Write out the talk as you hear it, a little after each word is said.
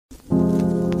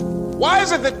Why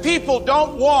is it that people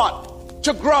don't want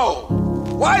to grow?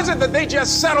 Why is it that they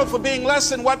just settle for being less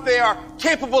than what they are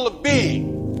capable of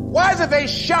being? Why is it they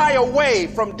shy away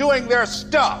from doing their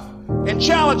stuff and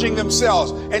challenging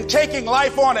themselves and taking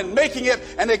life on and making it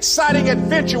an exciting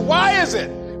adventure? Why is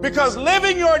it? Because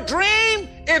living your dream,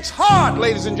 it's hard,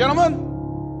 ladies and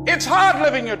gentlemen. It's hard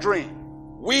living your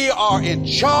dream. We are in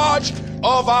charge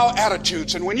of our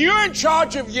attitudes. And when you're in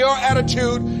charge of your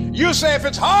attitude, you say, if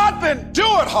it's hard, then do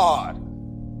it hard.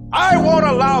 I won't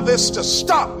allow this to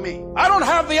stop me. I don't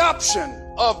have the option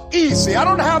of easy. I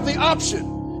don't have the option,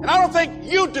 and I don't think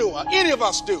you do, or any of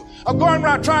us do, of going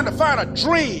around trying to find a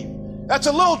dream. That's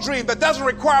a little dream that doesn't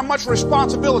require much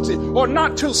responsibility or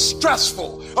not too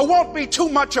stressful or won't be too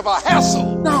much of a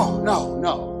hassle.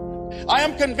 No. I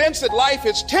am convinced that life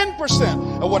is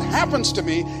 10% of what happens to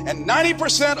me and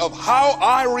 90% of how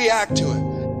I react to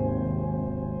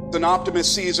it. An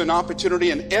optimist sees an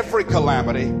opportunity in every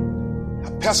calamity.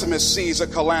 A pessimist sees a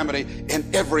calamity in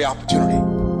every opportunity.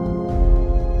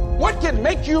 What can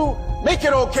make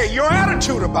it okay? Your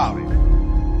attitude about it.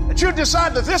 That you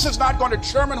decide that this is not going to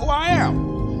determine who I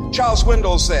am. Charles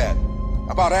Swindoll said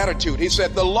about attitude, he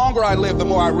said, the longer I live, the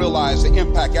more I realize the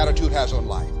impact attitude has on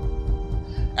life.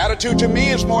 Attitude to me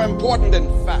is more important than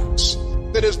facts.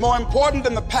 It is more important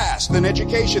than the past, than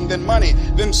education, than money,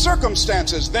 than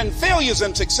circumstances, than failures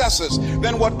and successes,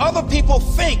 than what other people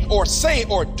think or say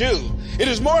or do. It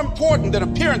is more important than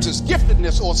appearances,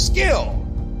 giftedness, or skill.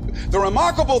 The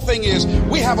remarkable thing is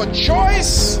we have a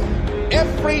choice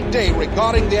every day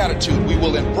regarding the attitude we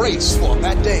will embrace for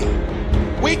that day.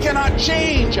 We cannot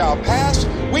change our past.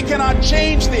 We cannot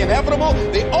change the inevitable.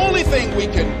 The only thing we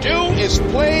can do is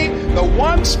play the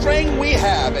one string we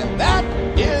have, and that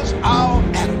is our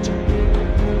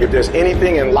attitude. If there's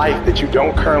anything in life that you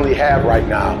don't currently have right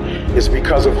now, it's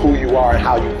because of who you are and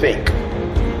how you think.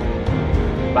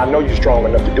 I know you're strong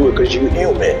enough to do it because you're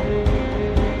human.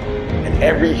 And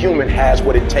every human has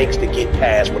what it takes to get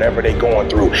past whatever they're going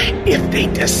through if they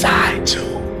decide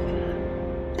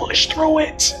to. Push through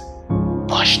it.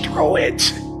 Push through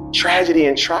it. Tragedy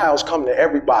and trials come to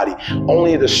everybody.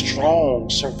 Only the strong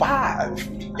survive.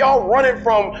 Y'all running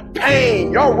from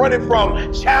pain. Y'all running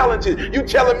from challenges. You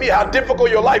telling me how difficult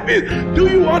your life is. Do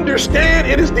you understand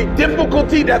it is the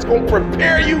difficulty that's going to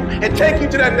prepare you and take you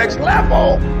to that next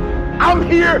level? I'm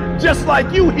here just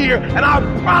like you here, and I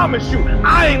promise you,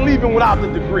 I ain't leaving without the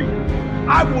degree.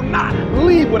 I will not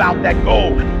leave without that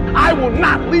goal. I will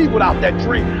not leave without that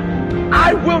dream.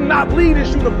 I will not leave this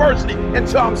university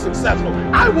until I'm successful.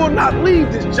 I will not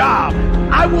leave this job.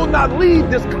 I will not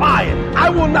leave this client. I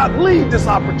will not leave this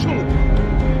opportunity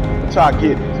until I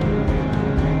get it.